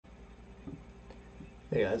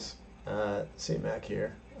Hey guys, St. Mac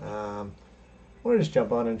here. I want to just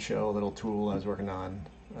jump on and show a little tool I was working on,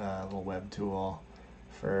 a little web tool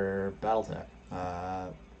for BattleTech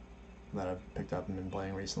that I've picked up and been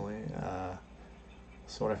playing recently.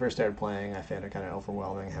 So when I first started playing, I found it kind of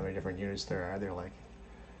overwhelming how many different units there are. They're like,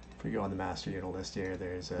 if we go on the master unit list here,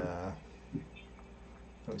 there's let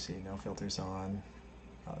me see, no filters on.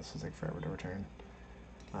 Oh, this will take forever to return.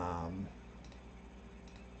 Um,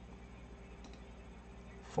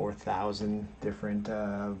 4,000 different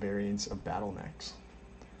variants of battle mechs.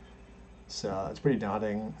 So it's pretty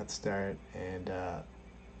daunting at the start. And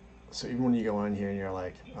so even when you go in here and you're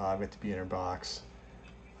like, oh, I've got the beginner box,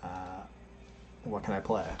 uh, what can I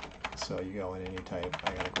play? So you go in and you type,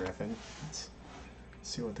 I got a Griffin. Let's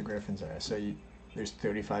see what the Griffins are. So there's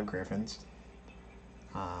 35 Griffins.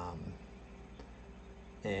 Um,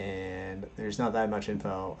 and there's not that much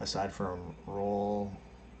info aside from role,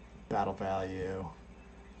 battle value,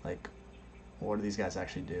 like what do these guys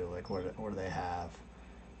actually do? Like what do they have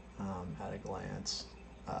at a glance?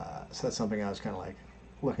 So that's something I was kind of like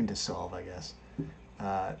looking to solve, I guess.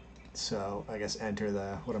 Uh, so I guess enter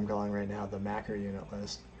what I'm calling right now the Macker unit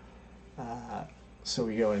list. So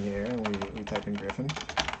we go in here and we type in Griffin,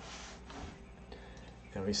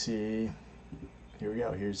 and we see, here we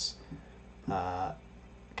go. Here's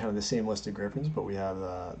kind of the same list of Griffins, but we have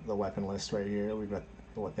the weapon list right here. We've got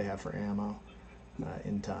what they have for ammo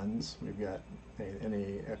in tons. We've got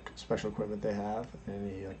any special equipment they have,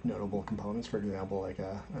 any like notable components. For example, like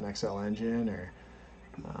an XL engine or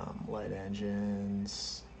light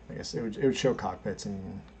engines. I guess it would show cockpits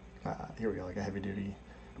and here we go, like a heavy duty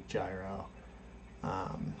gyro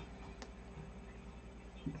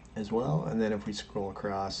as well. And then if we scroll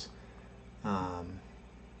across, um,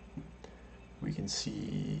 we can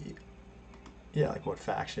see, yeah, like what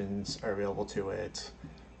factions are available to it,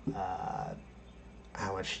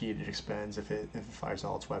 how much heat it expends if it fires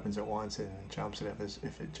all its weapons at once and jumps it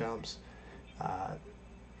if it jumps. Uh,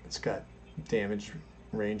 it's got damage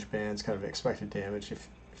range bands, kind of expected damage. If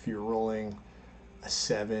you're rolling a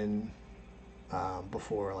 7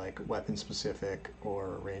 before like weapon specific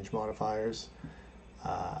or range modifiers,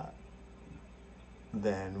 uh,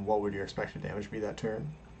 then what would your expected damage be that turn?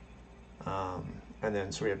 And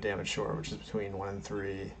then so we have damage short, which is between 1 and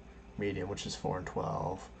 3, medium, which is 4 and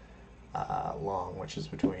 12, long, which is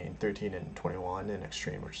between 13 and 21, and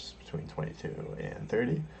extreme, which is between 22 and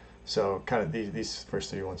 30. So kind of these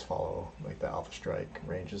first three ones follow like the Alpha Strike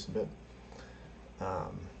ranges a bit.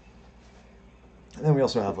 And then we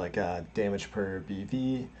also have like damage per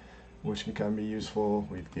BV, which can kind of be useful.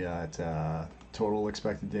 We've got total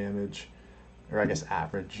expected damage, or I guess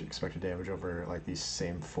average expected damage over like these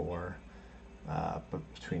same four,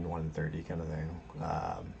 but between 1 and 30 kind of thing.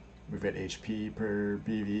 We've got HP per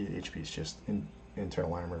BV. HP is just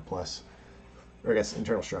internal armor plus, or I guess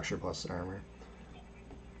internal structure plus armor.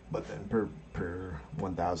 But then per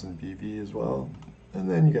 1,000 BV as well. And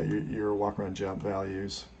then you got your walk, run, jump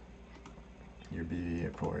values, your BV,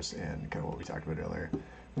 of course, and kind of what we talked about earlier.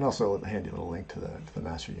 And also a handy little link to the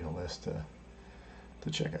master unit list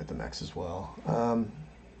to check out the mechs as well.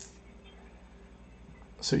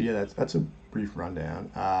 So yeah, that's a brief rundown.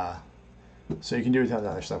 So you can do a ton of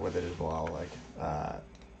other stuff with it as well. Like,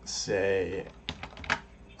 say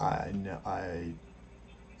I'm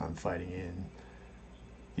fighting in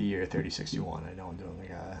the year 3061. I know I'm doing like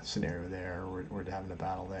a scenario there. We're having a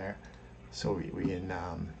battle there, so we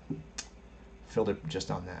can filter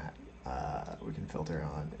just on that. We can filter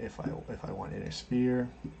on if I want inner sphere.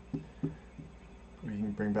 We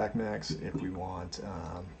can bring back mechs if we want.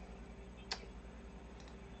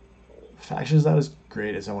 Factions not as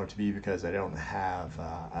great as I want it to be because I don't have.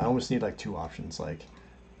 I almost need like two options, like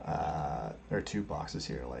or two boxes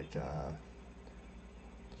here, like.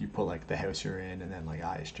 You put like the house you're in and then like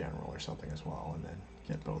IS general or something as well, and then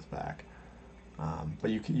get both back. But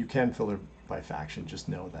you can filter by faction. Just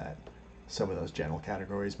know that some of those general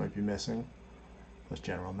categories might be missing, those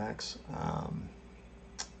general mechs.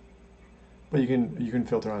 But you can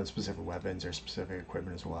filter on specific weapons or specific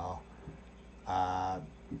equipment as well.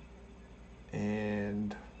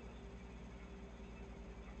 And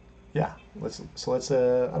yeah, let's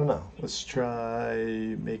I don't know. Let's try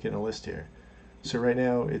making a list here. So right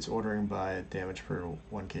now it's ordering by damage per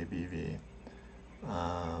 1k BV.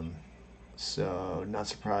 So not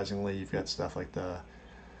surprisingly, you've got stuff like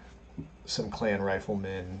some clan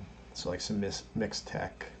riflemen, so like some mixed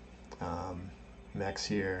tech mechs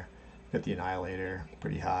here. Got the Annihilator,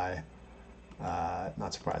 pretty high.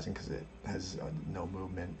 Not surprising because it has no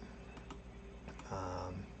movement.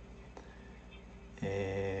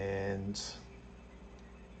 And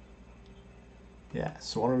Yeah,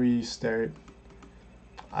 so why don't we start,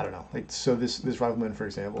 I don't know, like, so this rifleman, for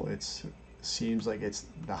example, it's seems like it's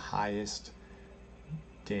the highest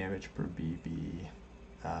damage per BB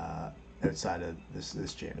outside of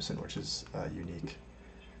this Jameson, which is unique.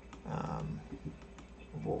 Um,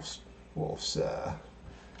 Wolf's Wolf's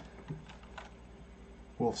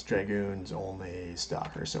Wolf's Dragoon's only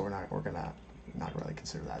stalker, so we're gonna not really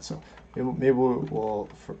consider that. So maybe we'll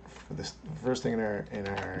for this first thing in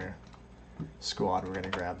our squad, we're gonna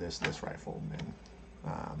grab this rifleman,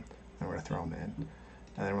 and we're gonna throw him in,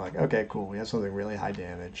 and then we're like, okay, cool, we have something really high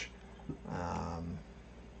damage.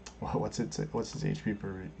 Well, what's its HP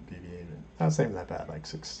per BB? Not even that bad, like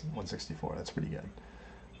 164. That's pretty good.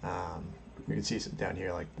 You can see down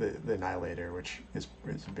here, like the Annihilator, which is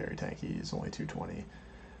very tanky, is only 220.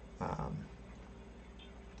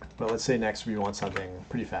 But let's say next we want something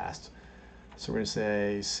pretty fast. So we're gonna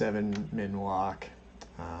say 7 min walk.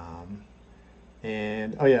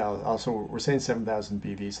 And oh yeah, also we're saying 7,000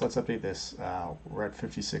 BV. So let's update this. We're at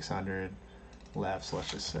 5,600 left. So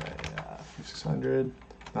let's just say 5,600.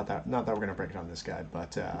 Not that we're gonna break it on this guy,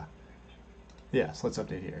 but yeah. So let's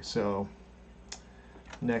update here. So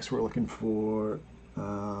next we're looking for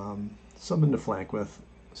something to flank with.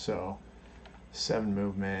 So 7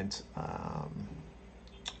 movement.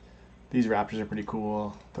 These raptors are pretty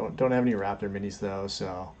cool. Don't have any raptor minis though,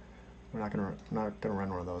 so we're not gonna run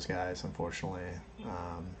one of those guys, unfortunately.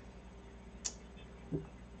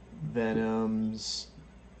 Venoms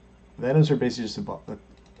are basically just a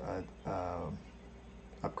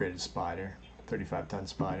upgraded spider, 35-ton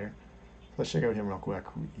spider. Let's check out him real quick.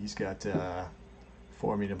 He's got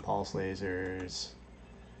 4 medium pulse lasers.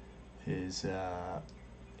 His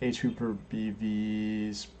HP per BV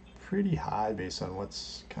is pretty high based on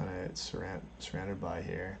what's kind of surrounded by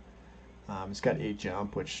here. It's got 8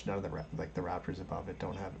 jump, which none of the raptors above it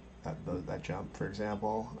don't have that jump, for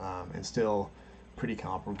example, and still pretty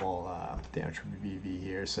comparable damage per BV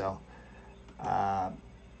here. So I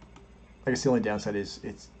guess the only downside is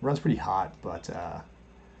it runs pretty hot, but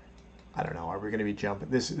I don't know. Are we going to be jumping?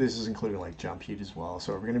 This is including like jump heat as well.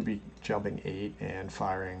 So are we going to be jumping 8 and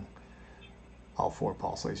firing all 4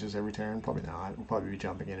 pulse lasers every turn? Probably not. We'll probably be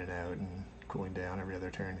jumping in and out and cooling down every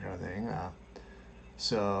other turn, kind of thing.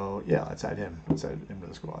 So yeah, let's add him. Let's add him to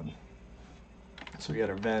the squad. So we got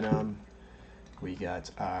our Venom. We got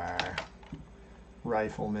our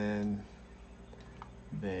Rifleman.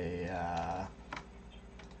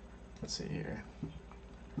 Let's see here.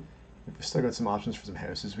 We've still got some options for some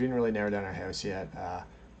houses. We didn't really narrow down our house yet.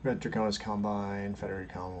 We got Draconis Combine, Federated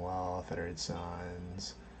Commonwealth, Federated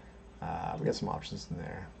Suns. We got some options in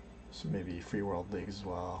there. So maybe Free World League as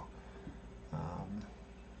well.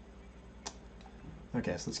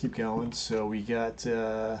 Okay, so let's keep going. So we got,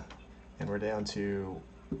 and we're down to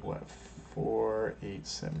what,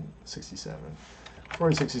 487.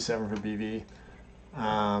 467 for BV.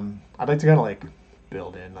 I'd like to kind of like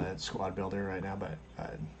build in a squad builder right now, but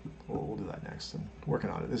we'll do that next. I'm working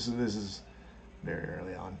on it. This is very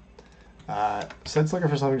early on. So let's looking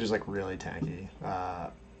for something just like really tanky.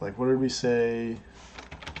 Like what did we say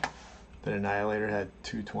that Annihilator had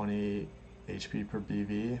 220 HP per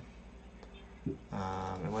BV?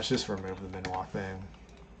 And let's just remove the min walk thing.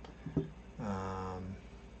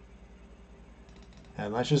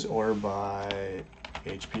 And let's just order by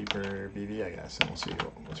HP per BV, I guess, and we'll see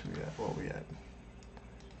what we get.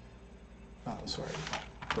 Oh, sorry,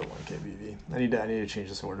 for 1k BV. I need to change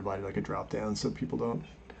this order by to like a drop down so people don't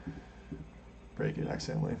break it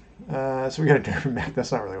accidentally. So we got a different mech.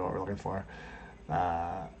 That's not really what we're looking for.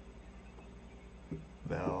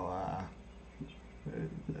 Though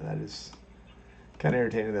that is kind of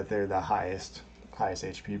irritating that they're the highest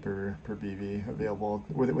HP per BV available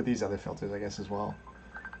with these other filters, I guess, as well.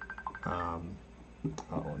 Oh,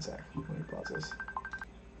 one sec. Let me pause this.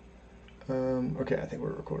 Okay, I think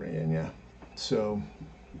we're recording again, yeah. So,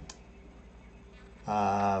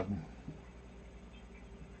 yeah,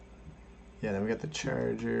 then we got the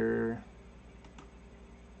charger.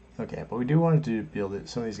 Okay, but we do want to build it.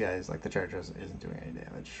 Some of these guys, like the charger, isn't doing any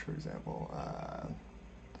damage. For example,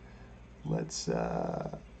 let's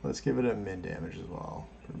give it a min damage as well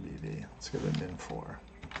for BV. Let's give it a min 4.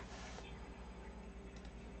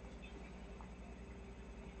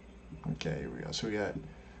 Okay, here we go. So we got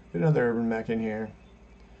another urban mech in here.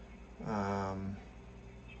 We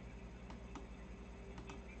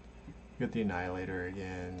got the Annihilator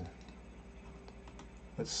again.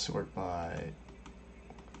 Let's sort by.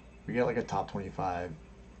 We got like a top 25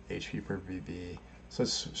 HP per BV. So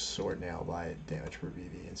let's sort now by damage per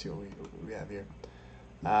BV and see what we have here.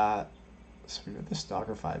 So we got the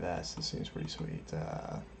Stalker 5S. This seems pretty sweet.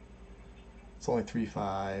 It's only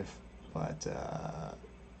 3.5, but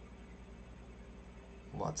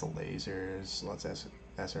lots of lasers, lots of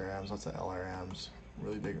SRMs, lots of LRMs.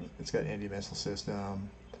 Really big. It's got an anti-missile system.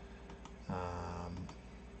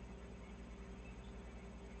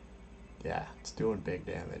 Yeah, it's doing big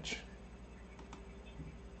damage.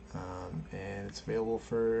 And it's available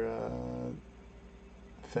for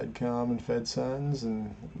FedCom and FedSuns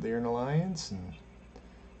and Lyran Alliance, and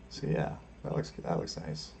so yeah, that looks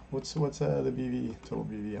nice. What's the BV total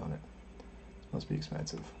BV on it? Must be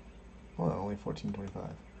expensive. Oh, no, only 14.25.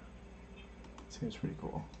 Seems pretty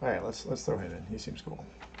cool. All right, let's throw him in. He seems cool.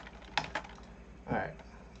 All right,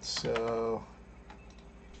 so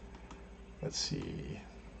let's see.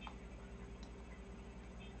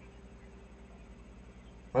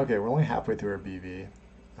 Okay, we're only halfway through our BV.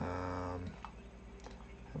 Have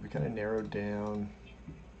we kind of narrowed down?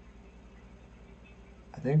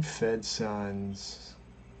 I think Fed Suns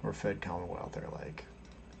or Fed Commonwealth are like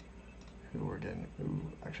who we're getting. Ooh,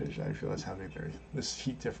 actually, I realize how big this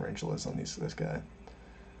heat differential is on this guy.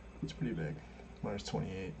 It's pretty big, minus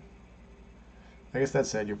 28. I guess that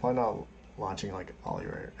said, you're probably not launching like all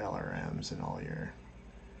your LRMs and all your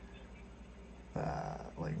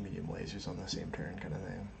like medium lasers on the same turn kind of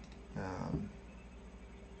thing.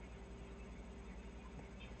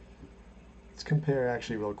 Let's compare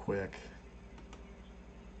actually real quick.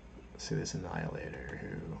 Let's see this Annihilator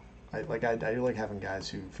who I do like having guys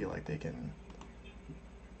who feel like they can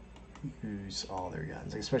use all their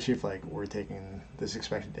guns, like, especially if like we're taking this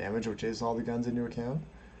expected damage, which is all the guns, into account.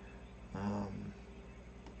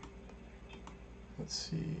 Let's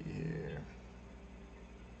see here.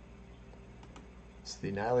 So the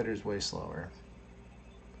Annihilator is way slower.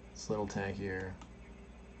 It's a little tankier,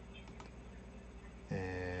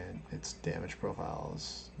 and its damage profile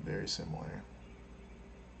is very similar.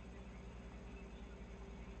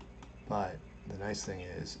 But the nice thing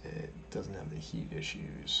is it doesn't have the heat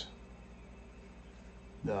issues.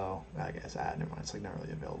 Though, I guess, never mind, it's like not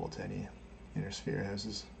really available to any inner sphere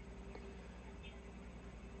houses.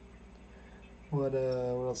 What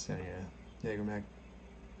else down here? Jaeger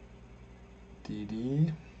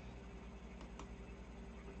DD.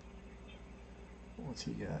 What's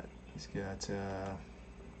he got? He's got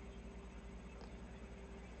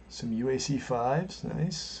some UAC 5s,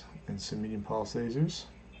 nice, and some medium pulse lasers.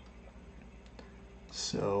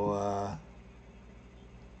 So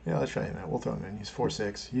yeah, let's try him out. We'll throw him in. He's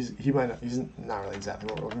 4.6. He's not really exactly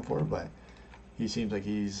what we're looking for, but he seems like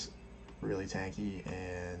he's really tanky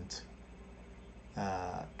and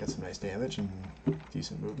got some nice damage and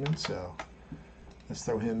decent movement. So let's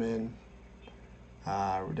throw him in.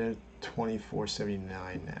 We're down at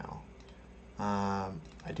 24.79 now. I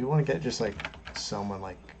do want to get just like someone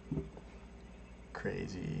like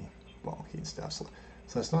crazy bulky and stuff. So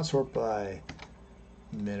let's not sort by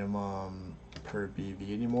minimum per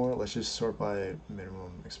BV anymore. Let's just sort by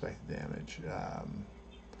minimum expected damage.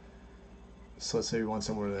 So let's say we want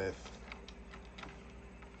someone with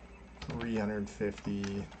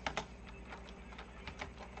 350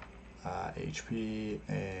 HP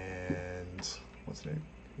and what's a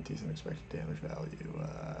decent expected damage value?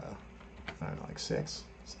 I don't know, like 6.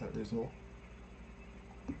 Is that reasonable?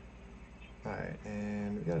 Alright,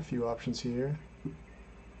 and we got a few options here.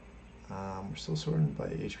 We're still sorting by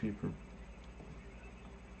HP per.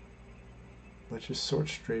 Let's just sort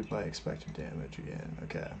straight by expected damage again.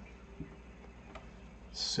 Okay.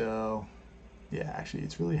 So, yeah, actually,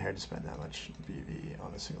 it's really hard to spend that much BV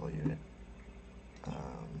on a single unit.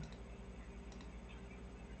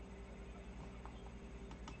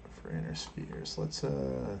 For inner spheres, let's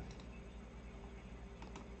we're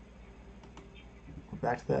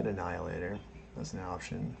back to that Annihilator. That's an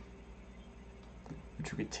option,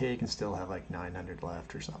 which we could take and still have like 900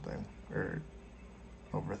 left or something, or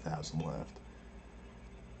over 1,000 left,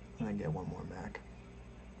 and then get one more mech.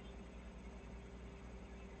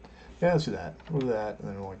 Yeah, let's do that. We'll do that, and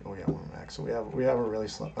then we'll get one more mech. So we have a really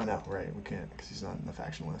slow. Oh no, right, we can't because he's not in the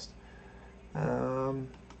faction list.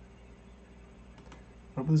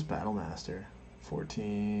 What about this Battle Master?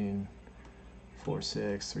 14,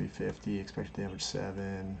 4.6, 350, expected damage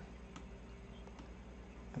 7.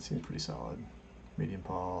 That seems pretty solid. Medium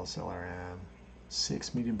pulse, LRM,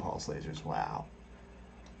 6 medium pulse lasers. Wow.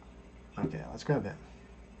 Okay, let's grab him.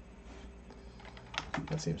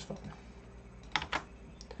 That seems fun.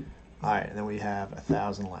 Alright, and then we have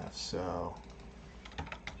 1,000 left, so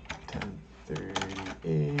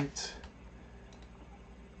 1038.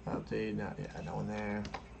 Update, no one there.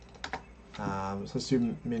 So let's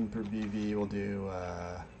do min per BV. We'll do,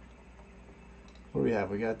 what do we have?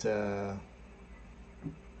 We got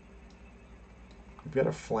we've got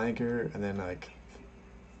a flanker and then like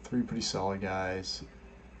 3 pretty solid guys.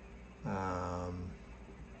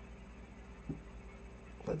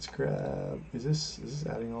 Let's grab, is this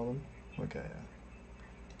adding all of them? Okay,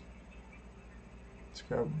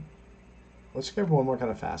 yeah. Let's grab one more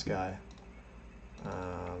kind of fast guy.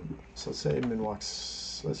 So let's say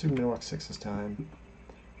let's do Minwalk 6 this time.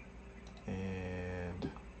 And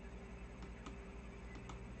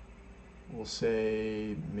we'll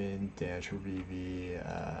say min dash for BV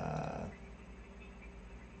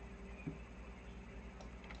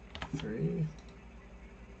 3.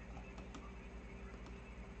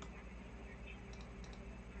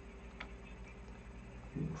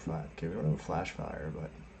 Ooh, 5. Okay, we don't have a flash fire, but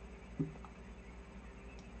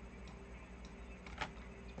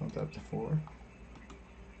bump that up to 4.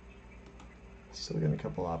 Still getting a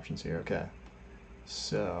couple options here. Okay,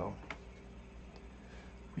 so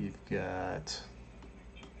we've got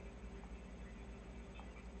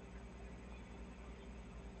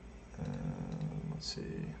let's see.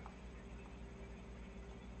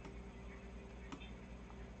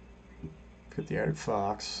 We've got the Arctic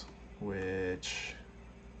Fox, which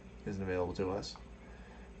isn't available to us.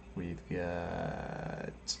 We've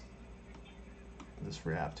got this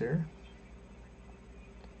Raptor,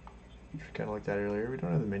 which we kind of looked at earlier. We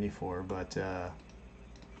don't have the Mini for, but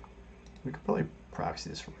we could probably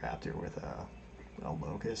proxy this Raptor with a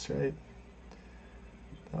Locust, right?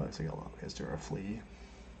 Oh, it's like a Locust or a Flea.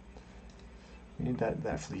 We need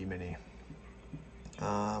that Flea Mini.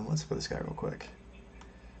 Let's put this guy real quick.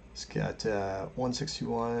 He's got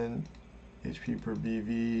 161 HP per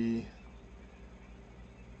BV,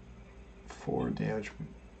 4 damage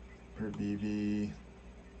per BV,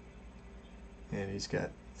 and he's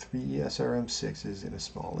got 3 SRM6s and a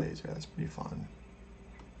small laser. That's pretty fun.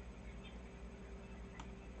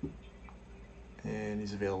 And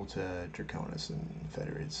he's available to Draconis and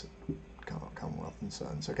Federated Commonwealth and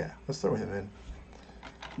Sons. Okay, let's throw him in.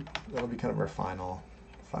 That'll be kind of our final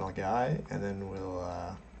guy, and then we'll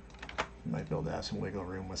might be able to have some wiggle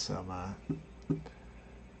room with some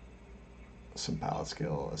palette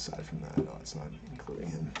skill aside from that. Oh, it's not including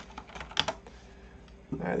him.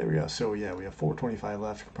 All right, there we go. So yeah, we have 425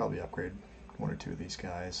 left. Could probably upgrade 1 or 2 of these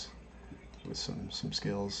guys with some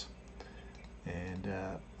skills. And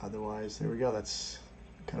otherwise, there we go. That's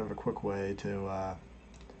kind of a quick way to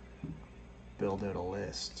build out a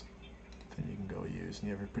list that you can go use. And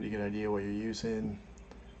you have a pretty good idea what you're using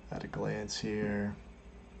at a glance here.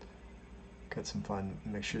 Got some fun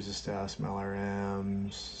mixtures of stuff, some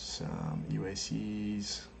LRMs, some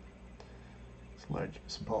UACs,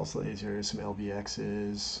 some pulse lasers, some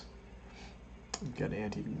LBXs. We've got an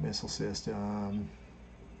anti-missile system.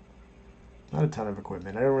 Not a ton of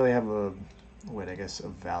equipment. I don't really have a way, I guess,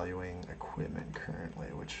 of valuing equipment currently,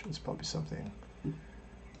 which is probably something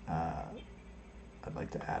I'd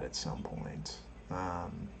like to add at some point. I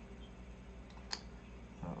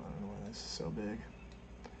don't know why this is so big.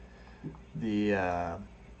 The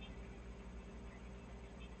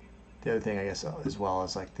other thing, I guess, as well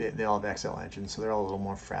is like they all have XL engines, so they're all a little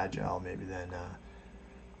more fragile maybe than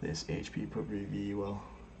this HP per BV will.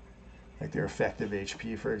 Like their effective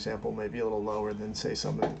HP, for example, might be a little lower than, say,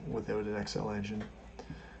 something without an XL engine.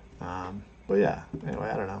 But yeah, anyway,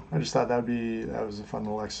 I don't know. I just thought that was a fun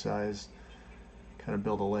little exercise. Kind of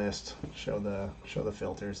build a list, show the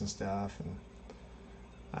filters and stuff, and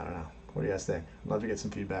I don't know. What do you guys think? I'd love to get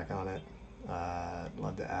some feedback on it. I'd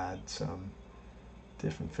love to add some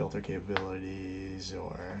different filter capabilities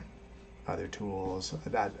or other tools.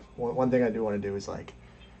 One thing I do want to do is like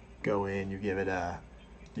go in, you give it a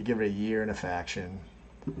year in a faction,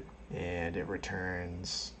 and it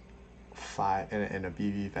returns 5 and a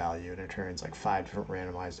BV value, and it returns like 5 different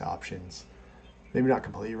randomized options. Maybe not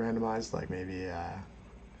completely randomized, like maybe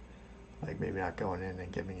not going in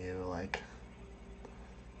and giving you like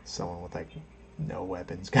someone with like no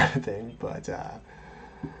weapons kind of thing, but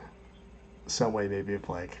some way maybe if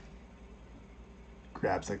like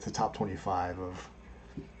grabs like the top 25 of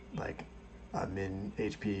like a min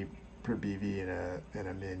HP per BV and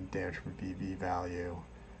a min damage per BV value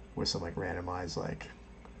with some like randomized like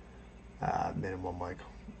minimum like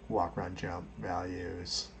walk, run, jump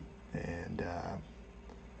values, and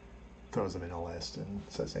throws them in a list and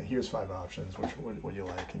says, hey, here's 5 options, which would you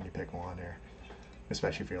like, and you pick one, or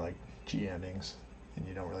especially if you're like GMings and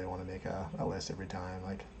you don't really want to make a list every time,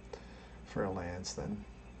 like for a Lance, then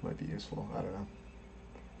it might be useful. I don't know.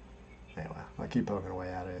 Anyway, I'll keep poking away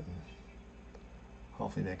at it and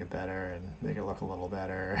hopefully make it better and make it look a little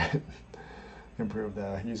better, improve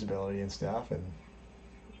the usability and stuff, and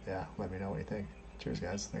yeah, let me know what you think. Cheers,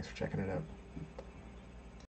 guys. Thanks for checking it out.